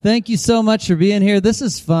Thank you so much for being here. This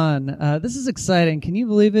is fun. This is exciting. Can you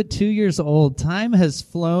believe it? 2 years old. Time has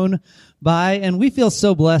flown by, and we feel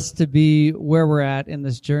so blessed to be where we're at in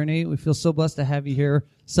this journey. We feel so blessed to have you here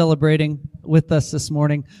celebrating with us this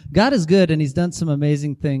morning. God is good, and He's done some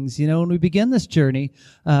amazing things. You know, when we began this journey,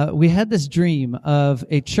 we had this dream of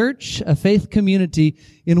a church, a faith community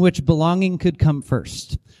in which belonging could come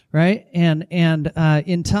first. Right? And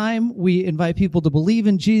in time, we invite people to believe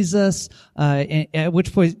in Jesus, at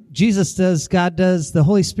which point Jesus does, God does, the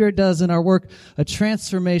Holy Spirit does in our work, a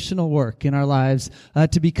transformational work in our lives,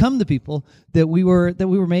 to become the people that we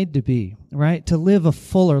were made to be, right? To live a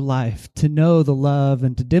fuller life, to know the love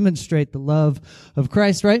and to demonstrate the love of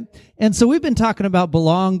Christ, right? And so we've been talking about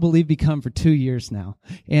belong, believe, become for 2 years now.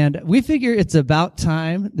 And we figure it's about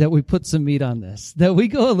time that we put some meat on this, that we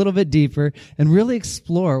go a little bit deeper and really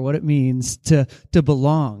explore what it means to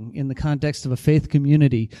belong in the context of a faith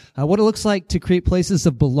community, what it looks like to create places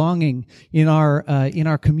of belonging in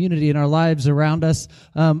our community, in our lives around us.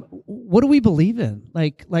 What do we believe in?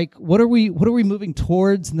 Like what are we moving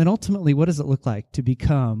towards? And then ultimately, what does it look like to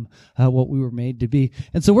become what we were made to be?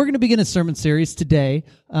 And so we're going to begin a sermon series today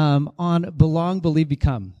on belong, believe,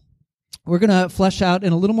 become. We're going to flesh out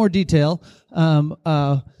in a little more detail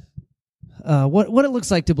what it looks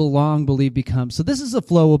like to belong, believe, become. So this is a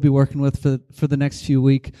flow we'll be working with for the next few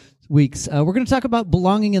weeks. We're going to talk about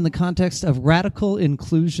belonging in the context of radical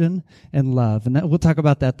inclusion and love, and we'll talk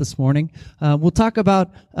about that this morning. We'll talk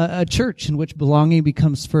about a church in which belonging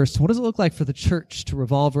becomes first. What does it look like for the church to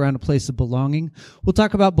revolve around a place of belonging? We'll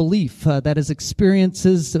talk about belief, that is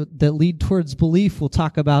experiences that lead towards belief. We'll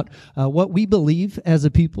talk about what we believe as a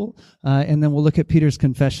people, and then we'll look at Peter's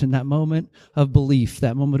confession, that moment of belief,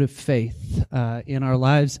 that moment of faith in our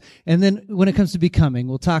lives. And then when it comes to becoming,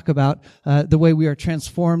 we'll talk about the way we are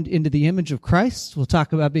transformed into the image of Christ. We'll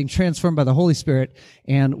talk about being transformed by the Holy Spirit,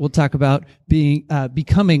 and we'll talk about being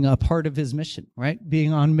becoming a part of His mission, right?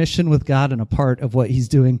 Being on mission with God and a part of what He's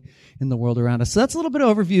doing in the world around us. So that's a little bit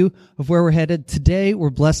of overview of where we're headed. Today,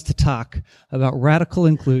 we're blessed to talk about radical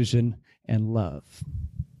inclusion and love.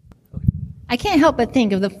 I can't help but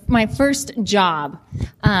think of my first job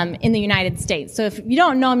in the United States. So if you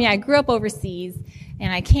don't know me, I grew up overseas,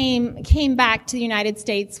 and I came back to the United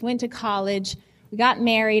States, went to college. We got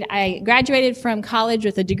married. I graduated from college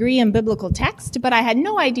with a degree in biblical text, but I had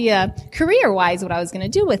no idea career-wise what I was going to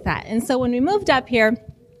do with that. And so when we moved up here,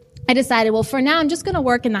 I decided, well, for now, I'm just going to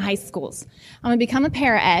work in the high schools. I'm going to become a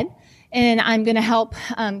para-ed, and I'm going to help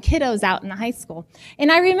kiddos out in the high school.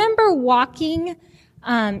 And I remember walking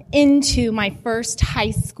into my first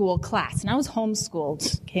high school class, and I was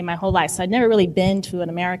homeschooled, my whole life, so I'd never really been to an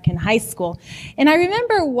American high school. And I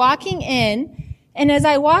remember walking in, and as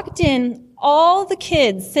I walked in, all the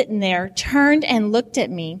kids sitting there turned and looked at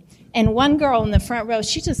me. And one girl in the front row,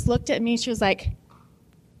 she just looked at me. She was like,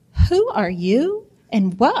 "Who are you?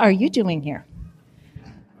 And what are you doing here?"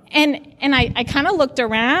 And I kind of looked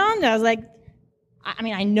around. I was like,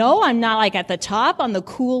 I know I'm not like at the top on the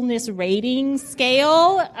coolness rating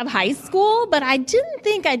scale of high school, but I didn't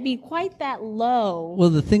think I'd be quite that low.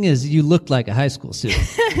 Well, the thing is, you looked like a high school student,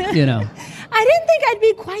 you know. I didn't think I'd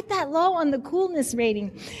be quite that low on the coolness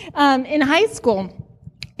rating in high school.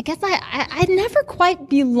 I guess I never quite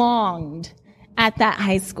belonged at that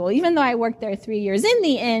high school, even though I worked there 3 years. In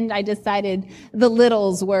the end, I decided the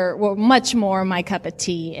littles were much more my cup of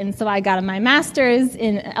tea. And so I got my master's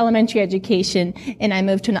in elementary education, and I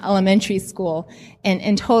moved to an elementary school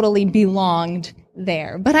and totally belonged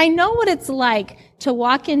there. But I know what it's like to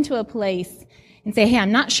walk into a place and say, hey,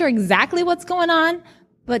 I'm not sure exactly what's going on,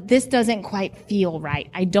 but this doesn't quite feel right.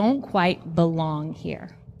 I don't quite belong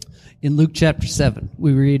here. In Luke chapter 7,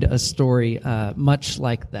 we read a story much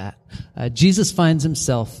like that. Jesus finds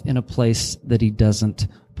himself in a place that he doesn't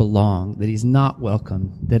belong, that he's not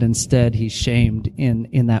welcome, that instead he's shamed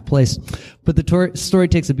in that place. But the story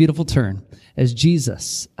takes a beautiful turn as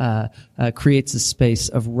Jesus creates a space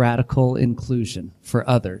of radical inclusion for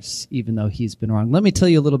others, even though he's been wrong. Let me tell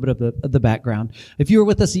you a little bit of the background. If you were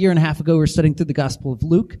with us a year and a half ago, we were studying through the Gospel of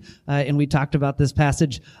Luke, and we talked about this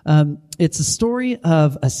passage. It's a story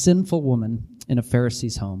of a sinful woman in a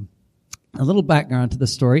Pharisee's home. A little background to the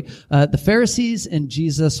story. The Pharisees and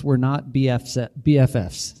Jesus were not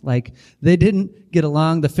BFFs. Like, they didn't get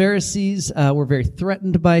along. The Pharisees were very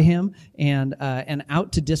threatened by him and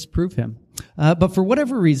out to disprove him. But for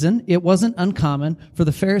whatever reason, it wasn't uncommon for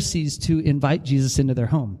the Pharisees to invite Jesus into their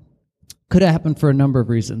home. Could have happened for a number of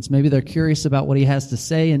reasons. Maybe they're curious about what he has to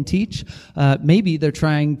say and teach. Maybe they're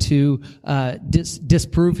trying to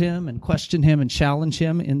disprove him and question him and challenge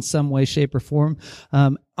him in some way, shape, or form.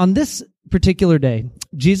 On this particular day,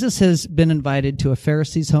 Jesus has been invited to a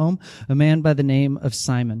Pharisee's home, a man by the name of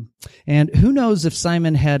Simon. And who knows if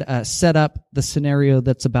Simon had set up the scenario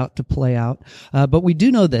that's about to play out. But we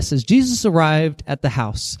do know this. As Jesus arrived at the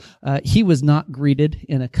house, he was not greeted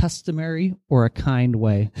in a customary or a kind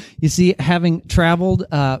way. You see, having traveled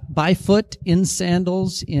by foot in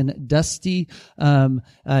sandals in dusty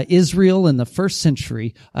Israel in the first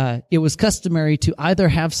century, it was customary to either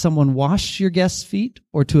have someone wash your guests' feet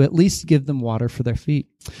or to at least give them water for their feet.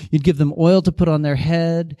 You'd give them oil to put on their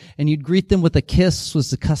head, and you'd greet them with a kiss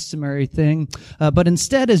was the customary thing. But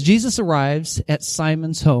instead, as Jesus arrives at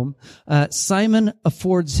Simon's home, Simon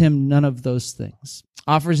affords him none of those things,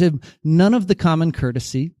 offers him none of the common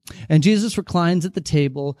courtesy, and Jesus reclines at the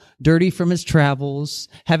table, dirty from his travels,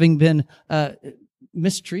 having been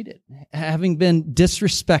mistreated, having been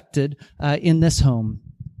disrespected in this home.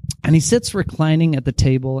 And he sits reclining at the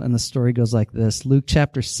table, and the story goes like this. Luke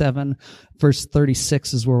chapter 7, verse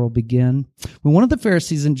 36 is where we'll begin. When one of the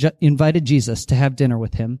Pharisees invited Jesus to have dinner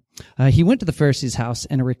with him, he went to the Pharisee's house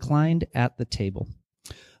and reclined at the table.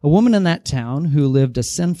 A woman in that town who lived a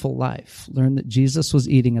sinful life learned that Jesus was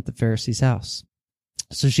eating at the Pharisee's house.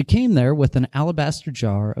 So she came there with an alabaster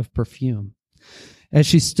jar of perfume. As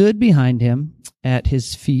she stood behind him at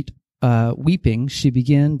his feet, weeping, she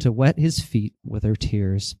began to wet his feet with her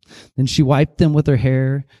tears. Then she wiped them with her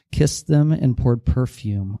hair, kissed them, and poured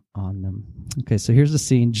perfume on them. Okay, so here's the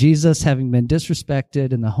scene. Jesus, having been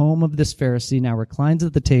disrespected in the home of this Pharisee, now reclines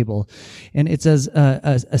at the table, and it's as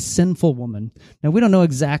a sinful woman. Now, we don't know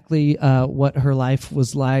exactly what her life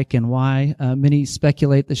was like and why. Many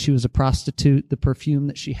speculate that she was a prostitute. The perfume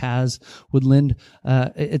that she has would lend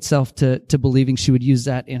itself to believing she would use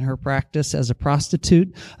that in her practice as a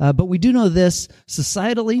prostitute. But we do know this,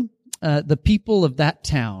 societally, the people of that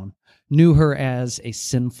town knew her as a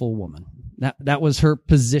sinful woman. That was her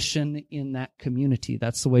position in that community.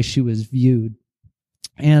 That's the way she was viewed.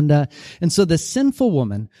 And so the sinful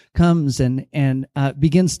woman comes and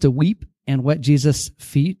begins to weep and wet Jesus'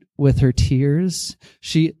 feet with her tears.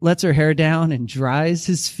 She lets her hair down and dries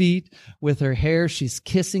his feet with her hair. She's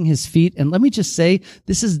kissing his feet. And let me just say,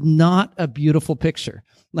 this is not a beautiful picture.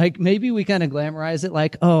 Like, maybe we kind of glamorize it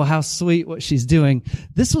like, oh, how sweet what she's doing.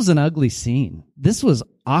 This was an ugly scene. This was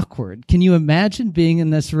awkward. Can you imagine being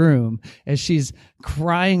in this room as she's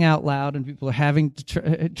crying out loud and people are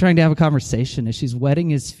trying to have a conversation, as she's wetting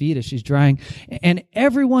his feet, as she's drying, and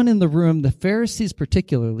everyone in the room, the Pharisees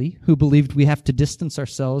particularly, who believed we have to distance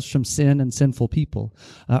ourselves from sin and sinful people,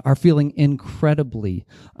 are feeling incredibly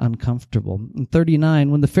uncomfortable. In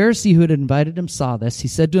 39, when the Pharisee who had invited him saw this, he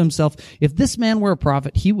said to himself, if this man were a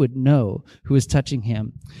prophet, he would know who is touching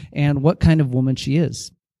him and what kind of woman she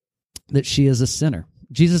is, that she is a sinner.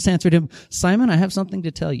 Jesus answered him, Simon, I have something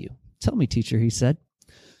to tell you. Tell me, teacher, he said.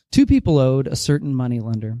 2 people owed a certain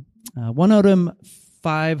moneylender. One owed him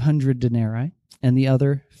 500 denarii and the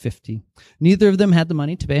other 50. Neither of them had the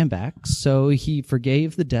money to pay him back, so he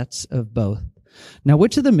forgave the debts of both. Now,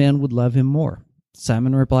 which of the men would love him more?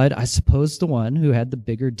 Simon replied, I suppose the one who had the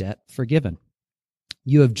bigger debt forgiven.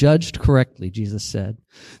 You have judged correctly, Jesus said.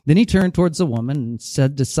 Then he turned towards the woman and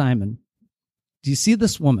said to Simon, do you see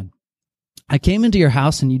this woman? I came into your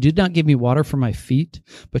house and you did not give me water for my feet,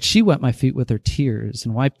 but she wet my feet with her tears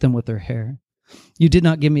and wiped them with her hair. You did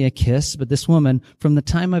not give me a kiss, but this woman, from the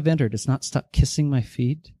time I've entered, has not stopped kissing my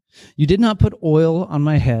feet. You did not put oil on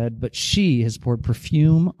my head, but she has poured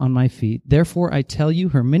perfume on my feet. Therefore, I tell you,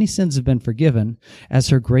 her many sins have been forgiven, as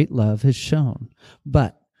her great love has shown.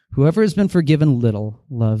 But whoever has been forgiven little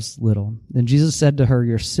loves little. Then Jesus said to her,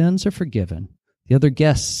 your sins are forgiven. The other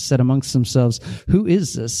guests said amongst themselves, who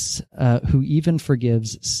is this who even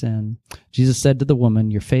forgives sin? Jesus said to the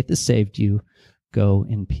woman, your faith has saved you. Go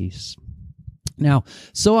in peace. Now,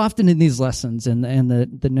 so often in these lessons and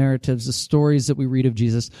the narratives, the stories that we read of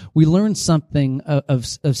Jesus, we learn something of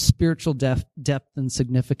spiritual depth and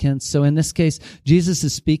significance. So in this case, Jesus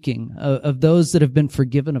is speaking of those that have been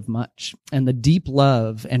forgiven of much and the deep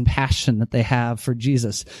love and passion that they have for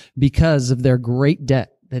Jesus because of their great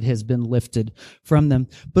debt that has been lifted from them.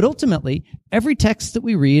 But ultimately, every text that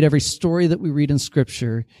we read, every story that we read in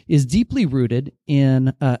Scripture is deeply rooted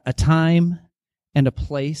in a time and a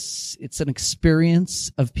place. It's an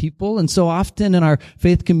experience of people. And so often in our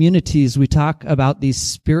faith communities, we talk about these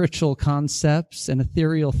spiritual concepts and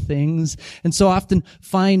ethereal things, and so often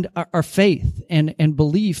find our faith and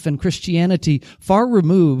belief and Christianity far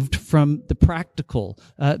removed from the practical,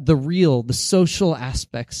 the real, the social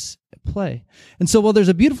aspects play. And so while there's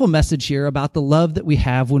a beautiful message here about the love that we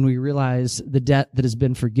have when we realize the debt that has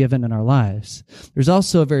been forgiven in our lives, there's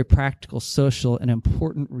also a very practical, social, and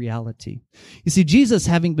important reality. You see, Jesus,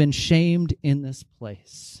 having been shamed in this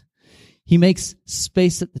place, he makes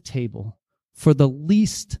space at the table for the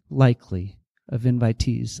least likely of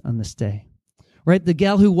invitees on this day. Right? The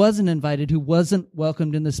gal who wasn't invited, who wasn't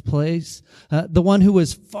welcomed in this place, the one who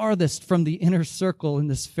was farthest from the inner circle in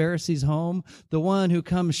this Pharisee's home, the one who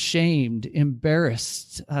comes shamed,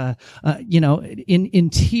 embarrassed, in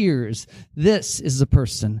tears. This is the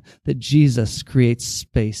person that Jesus creates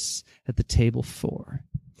space at the table for.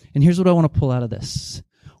 And here's what I want to pull out of this.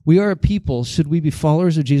 We are a people, should we be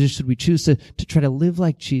followers of Jesus, should we choose to try to live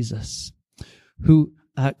like Jesus, who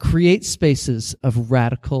create spaces of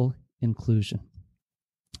radical inclusion.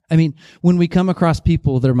 I mean, when we come across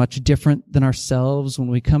people that are much different than ourselves, when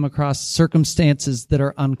we come across circumstances that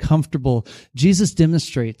are uncomfortable, Jesus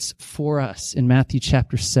demonstrates for us in Matthew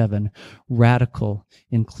chapter 7, radical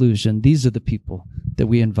inclusion. These are the people that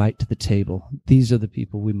we invite to the table. These are the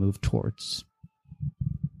people we move towards.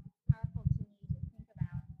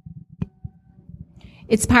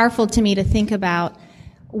 It's powerful to me to think about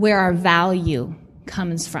where our value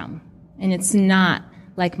comes from. And it's not,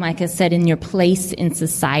 like Micah said, in your place in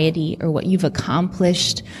society or what you've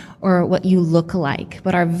accomplished or what you look like.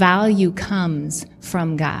 But our value comes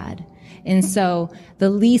from God. And so the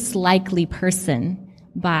least likely person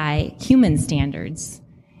by human standards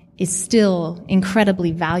is still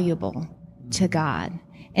incredibly valuable to God.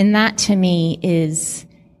 And that to me is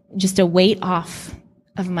just a weight off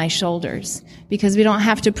of my shoulders, because we don't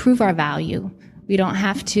have to prove our value. We don't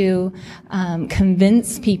have to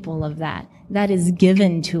convince people of that. That is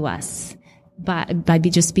given to us by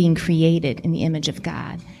just being created in the image of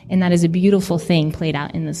God. And that is a beautiful thing played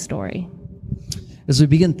out in this story. As we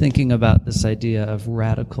begin thinking about this idea of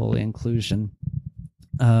radical inclusion,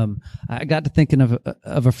 I got to thinking of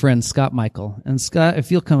a friend, Scott Michael. And Scott,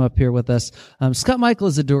 if you'll come up here with us, Scott Michael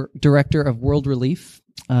is the director of World Relief,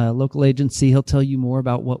 local agency. He'll tell you more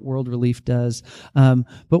about what World Relief does.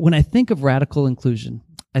 But when I think of radical inclusion,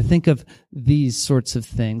 I think of these sorts of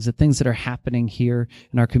things, the things that are happening here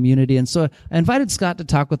in our community. And so I invited Scott to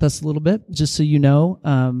talk with us a little bit, just so you know,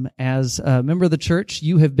 as a member of the church,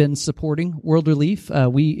 you have been supporting World Relief.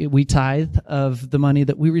 We tithe of the money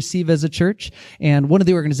that we receive as a church. And one of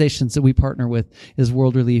the organizations that we partner with is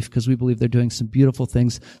World Relief, because we believe they're doing some beautiful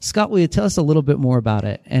things. Scott, will you tell us a little bit more about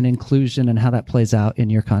it and inclusion and how that plays out in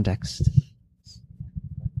your context?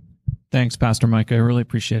 Thanks, Pastor Mike. I really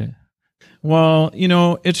appreciate it. Well,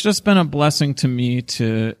 it's just been a blessing to me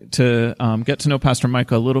to get to know Pastor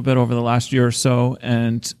Micah a little bit over the last year or so.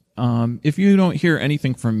 And if you don't hear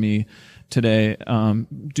anything from me today,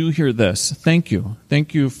 do hear this. Thank you.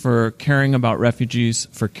 Thank you for caring about refugees,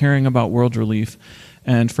 for caring about World Relief,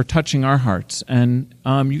 and for touching our hearts. And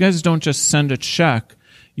you guys don't just send a check.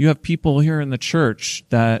 You have people here in the church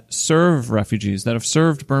that serve refugees, that have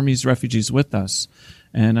served Burmese refugees with us.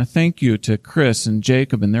 And I thank you to Chris and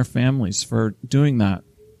Jacob and their families for doing that.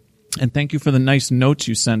 And thank you for the nice notes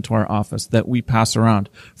you send to our office that we pass around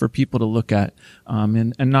for people to look at.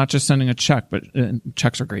 And not just sending a check, but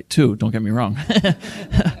checks are great too, don't get me wrong.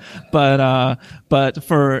 But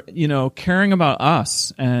for, caring about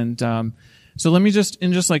us. And so let me just,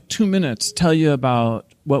 in just like 2 minutes, tell you about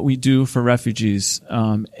what we do for refugees,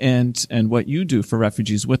 and what you do for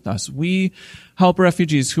refugees with us. We help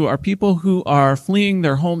refugees who are people who are fleeing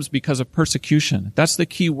their homes because of persecution. That's the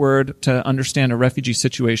key word to understand a refugee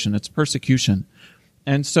situation. It's persecution.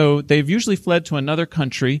 And so they've usually fled to another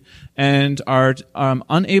country and are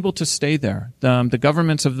unable to stay there. The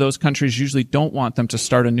governments of those countries usually don't want them to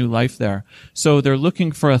start a new life there. So they're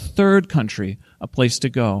looking for a third country, a place to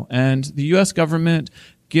go. And the U.S. government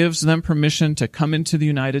gives them permission to come into the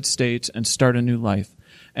United States and start a new life.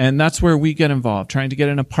 And that's where we get involved, trying to get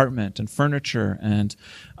an apartment and furniture and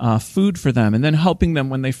food for them, and then helping them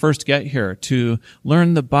when they first get here to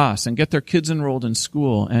learn the bus and get their kids enrolled in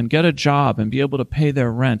school and get a job and be able to pay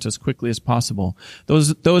their rent as quickly as possible.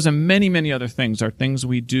 Those and many, many other things are things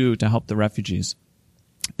we do to help the refugees.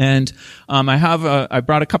 And I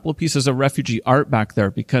brought a couple of pieces of refugee art back there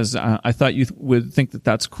because I thought you would think that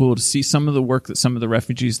that's cool to see some of the work that some of the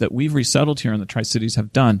refugees that we've resettled here in the Tri-Cities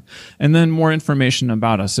have done. And then more information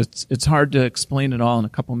about us. It's hard to explain it all in a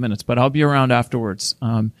couple of minutes, but I'll be around afterwards.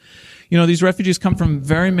 These refugees come from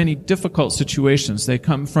very many difficult situations. They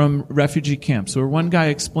come from refugee camps. Where one guy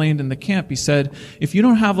explained in the camp, he said, if you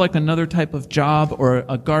don't have like another type of job or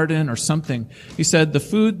a garden or something, he said the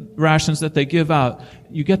food rations that they give out,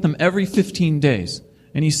 you get them every 15 days.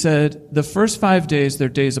 And he said, the first 5 days, they're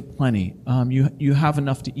days of plenty. You have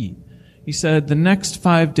enough to eat. He said, the next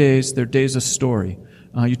 5 days, they're days of story.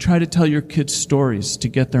 You try to tell your kids stories to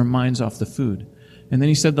get their minds off the food. And then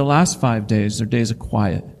he said, the last 5 days are days of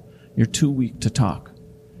quiet. You're too weak to talk.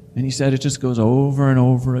 And he said, it just goes over and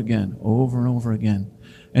over again, over and over again.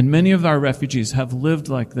 And many of our refugees have lived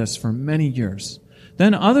like this for many years.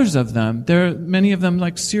 Then others of them, many of them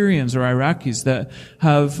like Syrians or Iraqis that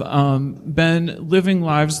have been living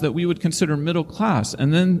lives that we would consider middle class.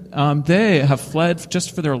 And then they have fled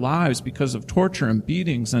just for their lives because of torture and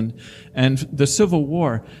beatings and the civil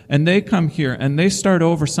war. And they come here and they start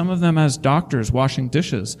over, some of them as doctors washing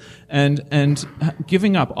dishes and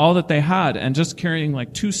giving up all that they had and just carrying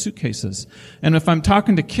like 2 suitcases. And if I'm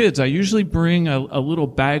talking to kids, I usually bring a little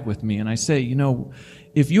bag with me and I say,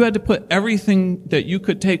 if you had to put everything that you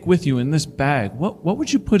could take with you in this bag, what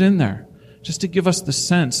would you put in there? Just to give us the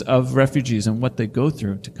sense of refugees and what they go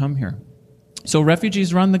through to come here. So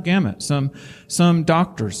refugees run the gamut. Some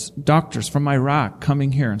doctors from Iraq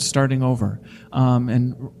coming here and starting over,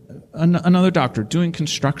 and another doctor doing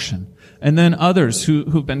construction, and then others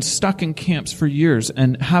who've been stuck in camps for years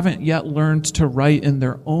and haven't yet learned to write in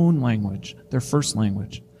their own language, their first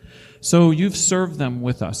language. So you've served them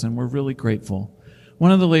with us, and we're really grateful.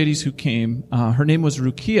 One of the ladies who came, her name was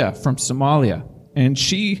Rukia from Somalia, and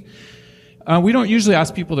we don't usually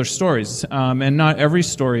ask people their stories, and not every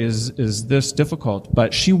story is this difficult,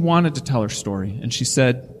 but she wanted to tell her story, and she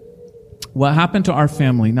said, what happened to our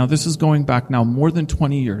family, now this is going back now more than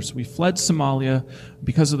 20 years. We fled Somalia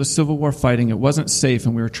because of the civil war fighting. It wasn't safe,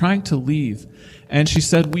 and we were trying to leave, and she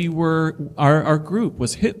said our group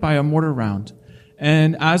was hit by a mortar round.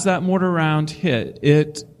 And as that mortar round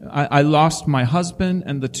hit, I lost my husband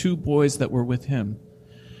and the 2 boys that were with him.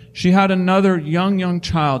 She had another young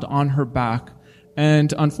child on her back,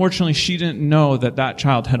 and unfortunately she didn't know that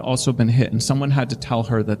child had also been hit, and someone had to tell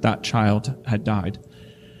her that child had died.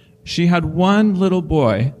 She had one little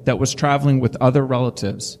boy that was traveling with other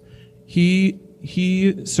relatives. He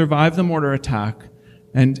survived the mortar attack,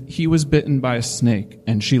 and he was bitten by a snake,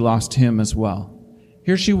 and she lost him as well.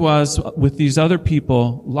 Here she was with these other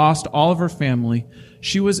people, lost all of her family.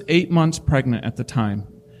 She was 8 months pregnant at the time.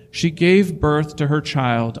 She gave birth to her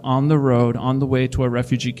child on the road, on the way to a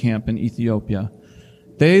refugee camp in Ethiopia.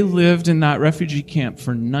 They lived in that refugee camp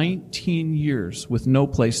for 19 years with no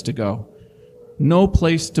place to go, no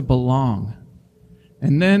place to belong.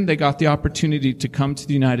 And then they got the opportunity to come to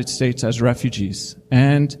the United States as refugees.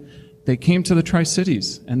 And they came to the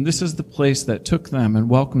Tri-Cities, and this is the place that took them and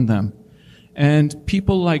welcomed them. And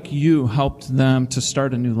people like you helped them to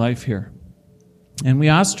start a new life here. And we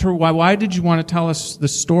asked her, why did you want to tell us the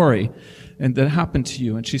story and that happened to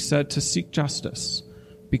you? And she said, to seek justice.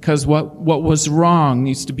 Because what was wrong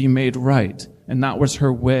needs to be made right. And that was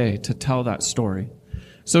her way to tell that story.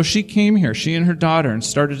 So she came here, she and her daughter, and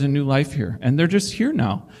started a new life here. And they're just here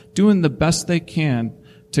now, doing the best they can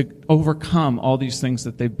to overcome all these things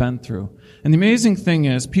that they've been through. And the amazing thing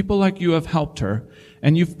is, people like you have helped her.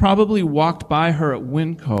 And you've probably walked by her at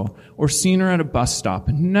Winco or seen her at a bus stop,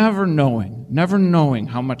 never knowing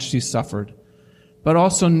how much she suffered, but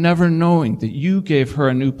also never knowing that you gave her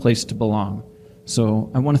a new place to belong. So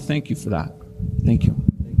I want to thank you for that. Thank you.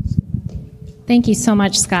 Thank you so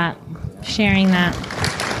much, Scott, for sharing that.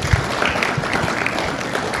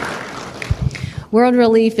 World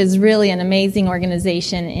Relief is really an amazing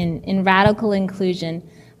organization in radical inclusion,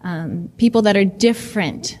 people that are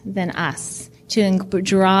different than us, to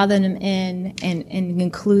draw them in and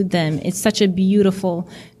include them. It's such a beautiful,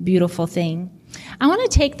 beautiful thing. I want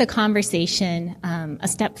to take the conversation a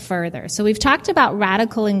step further. So we've talked about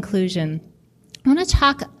radical inclusion. I want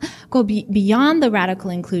to go beyond the radical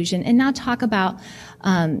inclusion and now talk about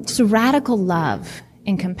just radical love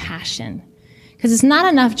and compassion. Because it's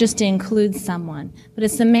not enough just to include someone, but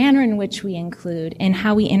it's the manner in which we include and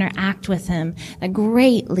how we interact with them that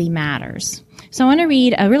greatly matters. So I want to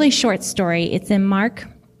read a really short story. It's in Mark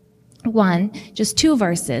 1, just 2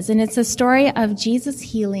 verses, and it's a story of Jesus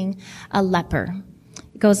healing a leper.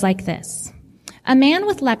 It goes like this. A man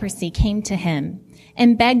with leprosy came to him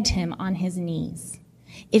and begged him on his knees,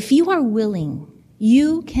 "If you are willing,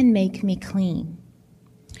 you can make me clean."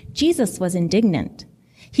 Jesus was indignant.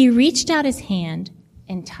 He reached out his hand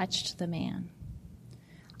and touched the man.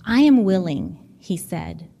 "I am willing," he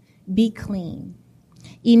said, "be clean."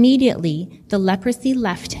 Immediately, the leprosy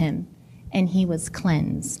left him, and he was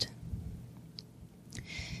cleansed.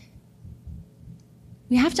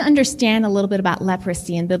 We have to understand a little bit about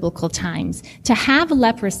leprosy in biblical times. To have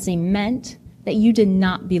leprosy meant that you did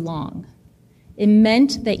not belong. It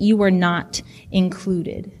meant that you were not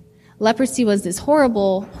included. leprosy was this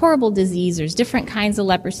horrible, horrible disease. There's different kinds of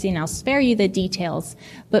leprosy, and I'll spare you the details.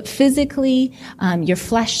 But physically, your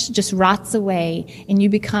flesh just rots away, and you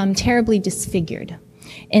become terribly disfigured.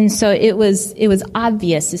 And so it was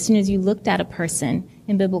obvious as soon as you looked at a person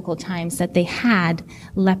in biblical times that they had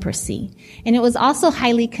leprosy. And it was also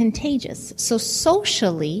highly contagious. So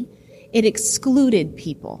socially, it excluded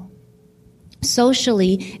people.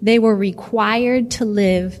 Socially, they were required to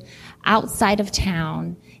live outside of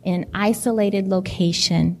town in an isolated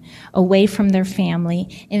location away from their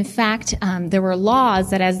family. In fact, there were laws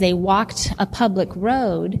that as they walked a public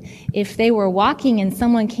road, if they were walking and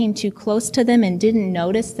someone came too close to them and didn't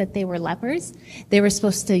notice that they were lepers, they were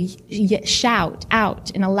supposed to shout out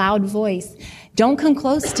in a loud voice, "Don't come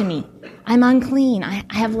close to me. I'm unclean. I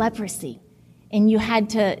have leprosy." And you had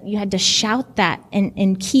to shout that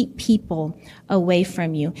and keep people away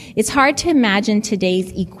from you. It's hard to imagine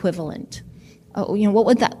today's equivalent. What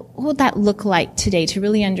would that look like today to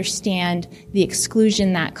really understand the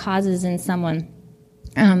exclusion that causes in someone?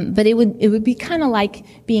 But it would be kind of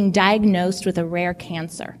like being diagnosed with a rare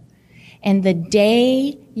cancer. And the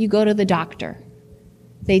day you go to the doctor,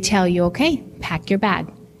 they tell you, okay, pack your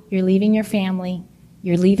bag. You're leaving your family.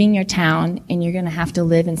 You're leaving your town, and you're going to have to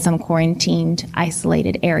live in some quarantined,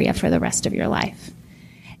 isolated area for the rest of your life.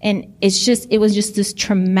 And it was just this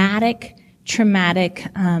traumatic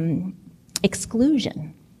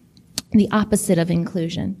exclusion, the opposite of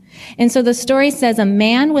inclusion. And so the story says a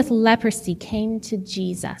man with leprosy came to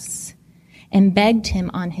Jesus and begged him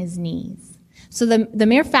on his knees. So the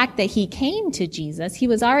mere fact that he came to Jesus, he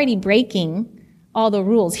was already breaking all the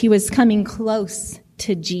rules. He was coming close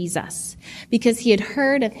to Jesus because he had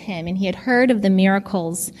heard of him and he had heard of the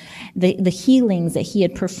miracles, the healings that he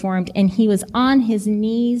had performed, and he was on his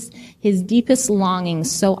knees, his deepest longing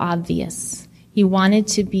so obvious. He wanted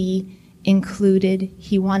to be included.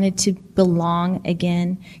 He wanted to belong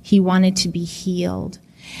again. He wanted to be healed.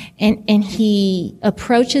 And he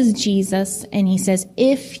approaches Jesus and he says,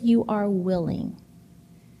 if you are willing,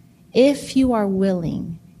 you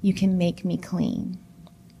can make me clean.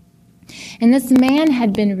 And this man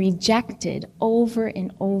had been rejected over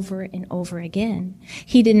and over and over again.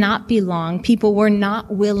 He did not belong. People were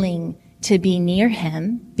not willing to be near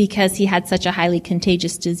him because he had such a highly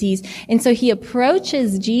contagious disease. And so he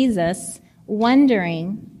approaches Jesus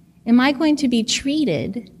wondering, am I going to be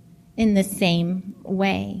treated in the same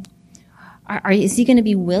way? Is he going to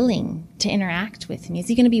be willing to interact with me? Is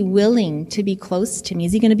he going to be willing to be close to me?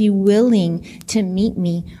 Is he going to be willing to meet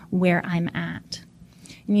me where I'm at?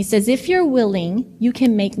 And he says, if you're willing, you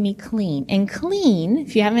can make me clean. And clean,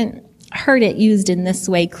 if you haven't heard it used in this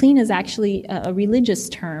way, clean is actually a religious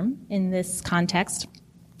term in this context.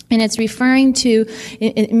 And it's referring to,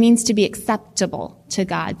 it means to be acceptable to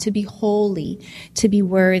God, to be holy, to be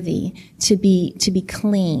worthy, to be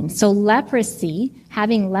clean. So leprosy,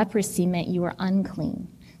 having leprosy meant you were unclean.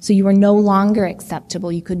 So you were no longer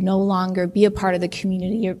acceptable. You could no longer be a part of the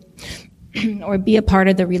community or be a part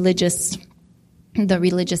of the religious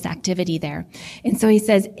activity there. And so he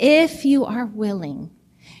says, if you are willing,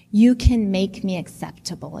 you can make me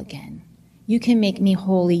acceptable again. You can make me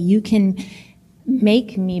holy. You can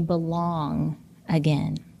make me belong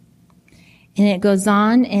again. And it goes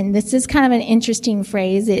on, and this is kind of an interesting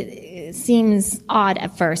phrase. It seems odd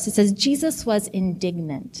at first. It says, Jesus was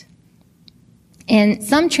indignant. And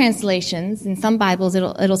some translations, in some Bibles,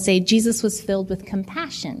 it'll say Jesus was filled with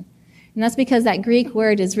compassion. And that's because that Greek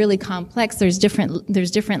word is really complex. There's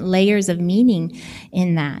different layers of meaning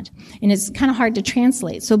in that. And it's kind of hard to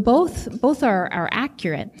translate. So both are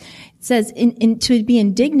accurate. It says to be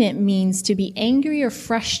indignant means to be angry or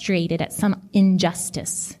frustrated at some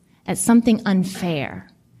injustice, at something unfair.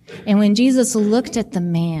 And when Jesus looked at the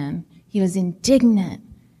man, he was indignant.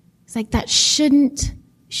 It's like that shouldn't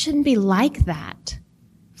be like that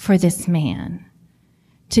for this man.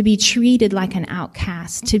 To be treated like an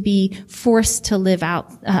outcast, to be forced to live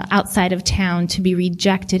outside of town, to be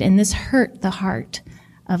rejected. And this hurt the heart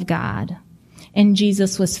of God. And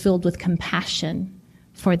Jesus was filled with compassion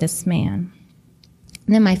for this man.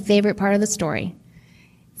 And then my favorite part of the story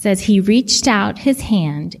says he reached out his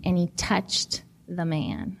hand and he touched the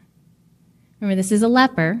man. Remember, this is a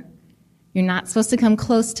leper. You're not supposed to come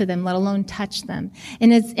close to them, let alone touch them.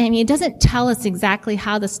 And it doesn't tell us exactly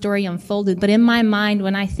how the story unfolded, but in my mind,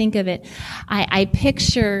 when I think of it, I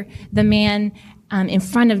picture the man in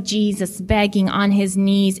front of Jesus begging on his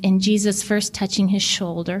knees, and Jesus first touching his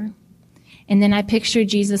shoulder. And then I picture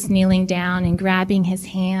Jesus kneeling down and grabbing his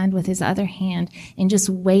hand with his other hand and just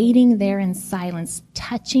waiting there in silence,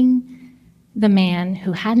 touching the man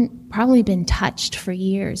who hadn't probably been touched for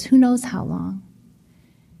years, who knows how long.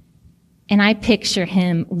 And I picture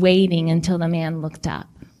him waiting until the man looked up.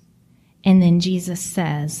 And then Jesus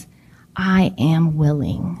says, I am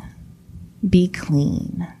willing. Be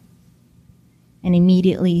clean. And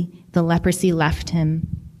immediately the leprosy left him,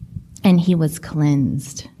 and he was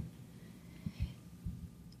cleansed.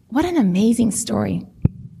 What an amazing story.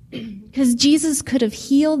 Because Jesus could have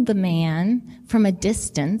healed the man from a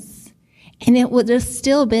distance, and it would have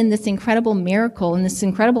still been this incredible miracle and this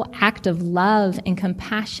incredible act of love and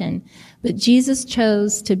compassion. But Jesus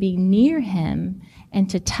chose to be near him and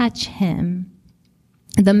to touch him.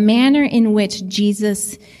 The manner in which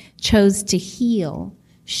Jesus chose to heal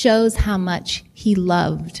shows how much he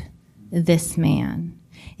loved this man.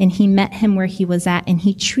 And he met him where he was at, and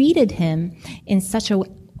he treated him in such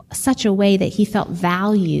a way that he felt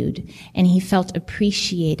valued and he felt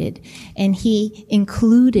appreciated, and he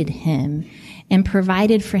included him and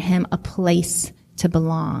provided for him a place to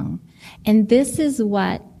belong. And this is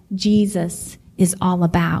what Jesus is all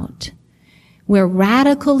about, where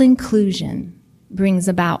radical inclusion brings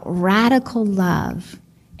about radical love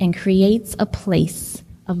and creates a place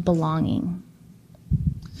of belonging.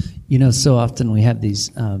 You know, so often we have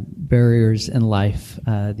these barriers in life,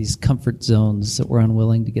 these comfort zones that we're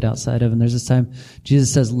unwilling to get outside of. And there's this time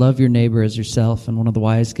Jesus says, love your neighbor as yourself. And one of the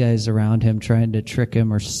wise guys around him, trying to trick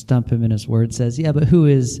him or stump him in his word, says, yeah, but who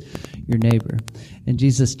is your neighbor? And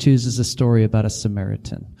Jesus chooses a story about a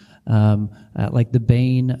Samaritan. Like the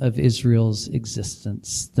bane of Israel's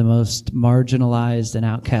existence, the most marginalized and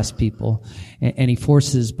outcast people. And he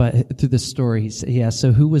forces, through the story, he asks,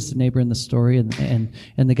 so who was the neighbor in the story? And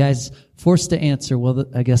the guy's forced to answer, well,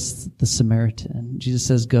 I guess the Samaritan. Jesus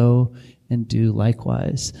says, go and do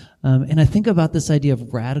likewise. And I think about this idea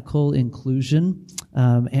of radical inclusion,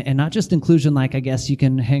 and not just inclusion like, I guess you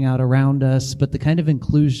can hang out around us, but the kind of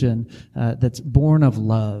inclusion that's born of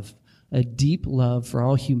love. A deep love for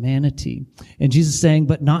all humanity. And Jesus is saying,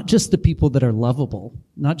 but not just the people that are lovable,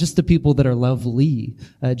 not just the people that are lovely.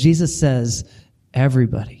 Jesus says,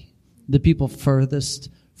 everybody, the people furthest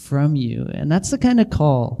from you. And that's the kind of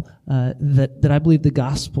call that I believe the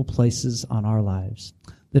gospel places on our lives.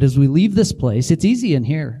 That as we leave this place, it's easy in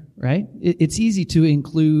here, right? It's easy to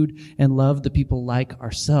include and love the people like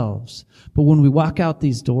ourselves. But when we walk out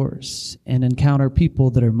these doors and encounter people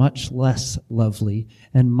that are much less lovely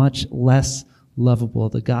and much less lovable,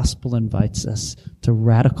 the gospel invites us to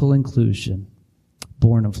radical inclusion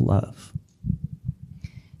born of love.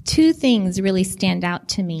 Two things really stand out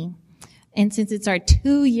to me. And since it's our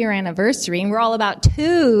 2-year anniversary and we're all about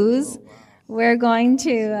twos, we're going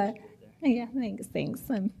to... Yeah, thanks.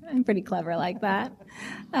 I'm pretty clever like that.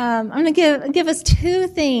 I'm going to give us two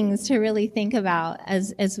things to really think about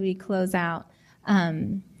as we close out.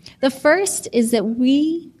 The first is that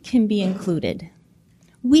we can be included.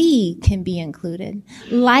 We can be included.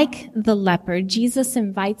 Like the leper, Jesus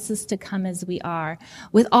invites us to come as we are,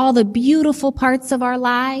 with all the beautiful parts of our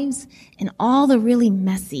lives and all the really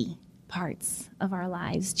messy parts of our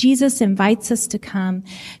lives. Jesus invites us to come,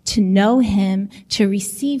 to know him, to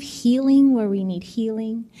receive healing where we need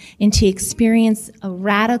healing, and to experience a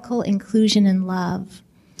radical inclusion and love,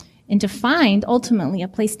 and to find ultimately a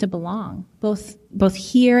place to belong, both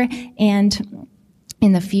here and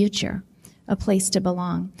in the future, a place to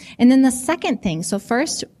belong. And then the second thing, so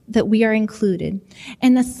first that we are included,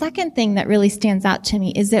 and the second thing that really stands out to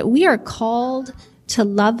me is that we are called to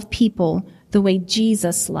love people the way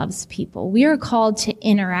Jesus loves people. We are called to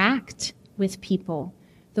interact with people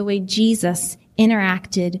the way Jesus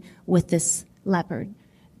interacted with this leopard,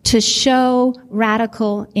 to show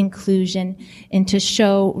radical inclusion and to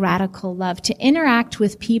show radical love, to interact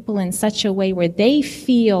with people in such a way where they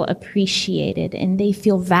feel appreciated and they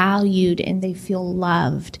feel valued and they feel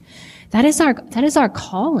loved. That is our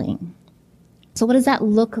calling. So what does that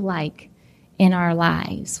look like in our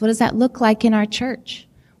lives? What does that look like in our church?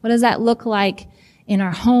 What does that look like in our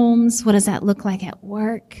homes? What does that look like at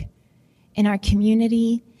work, in our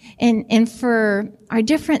community? And for our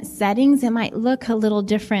different settings, it might look a little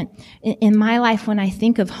different. In my life, when I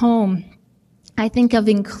think of home, I think of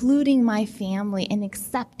including my family and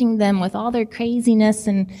accepting them with all their craziness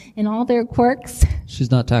and all their quirks. She's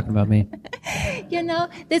not talking about me. You know,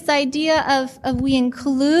 this idea of we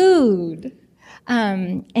include,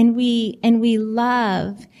 and we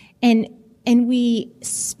love, and we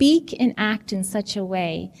speak and act in such a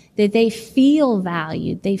way that they feel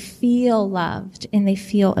valued, they feel loved, and they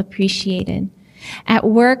feel appreciated. At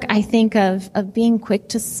work, I think of being quick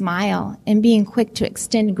to smile and being quick to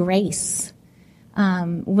extend grace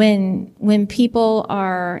when people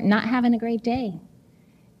are not having a great day.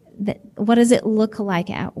 What does it look like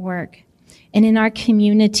at work? And in our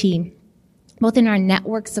community, both in our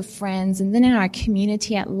networks of friends and then in our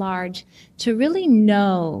community at large, to really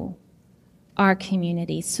know our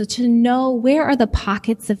community. So to know where are the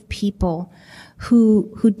pockets of people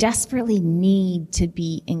who desperately need to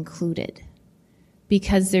be included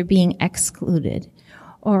because they're being excluded,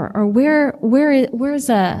 or where's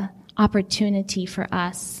a opportunity for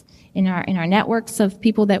us in our networks of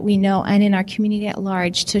people that we know and in our community at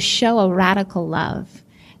large to show a radical love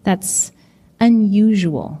that's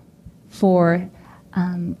unusual for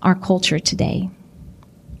our culture today.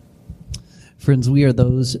 Friends, we are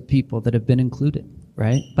those people that have been included,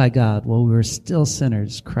 right? By God. While we were still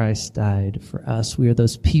sinners, Christ died for us. We are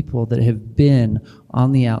those people that have been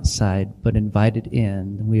on the outside, but invited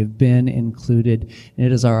in. We have been included, and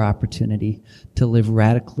it is our opportunity to live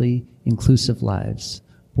radically inclusive lives,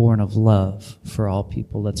 born of love for all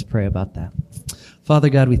people. Let's pray about that. Father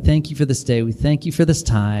God, we thank you for this day. We thank you for this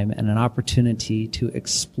time and an opportunity to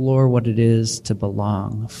explore what it is to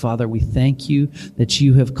belong. Father, we thank you that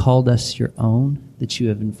you have called us your own, that you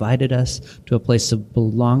have invited us to a place of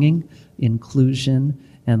belonging, inclusion,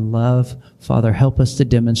 and love. Father, help us to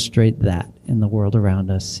demonstrate that in the world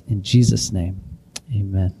around us. In Jesus' name,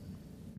 amen.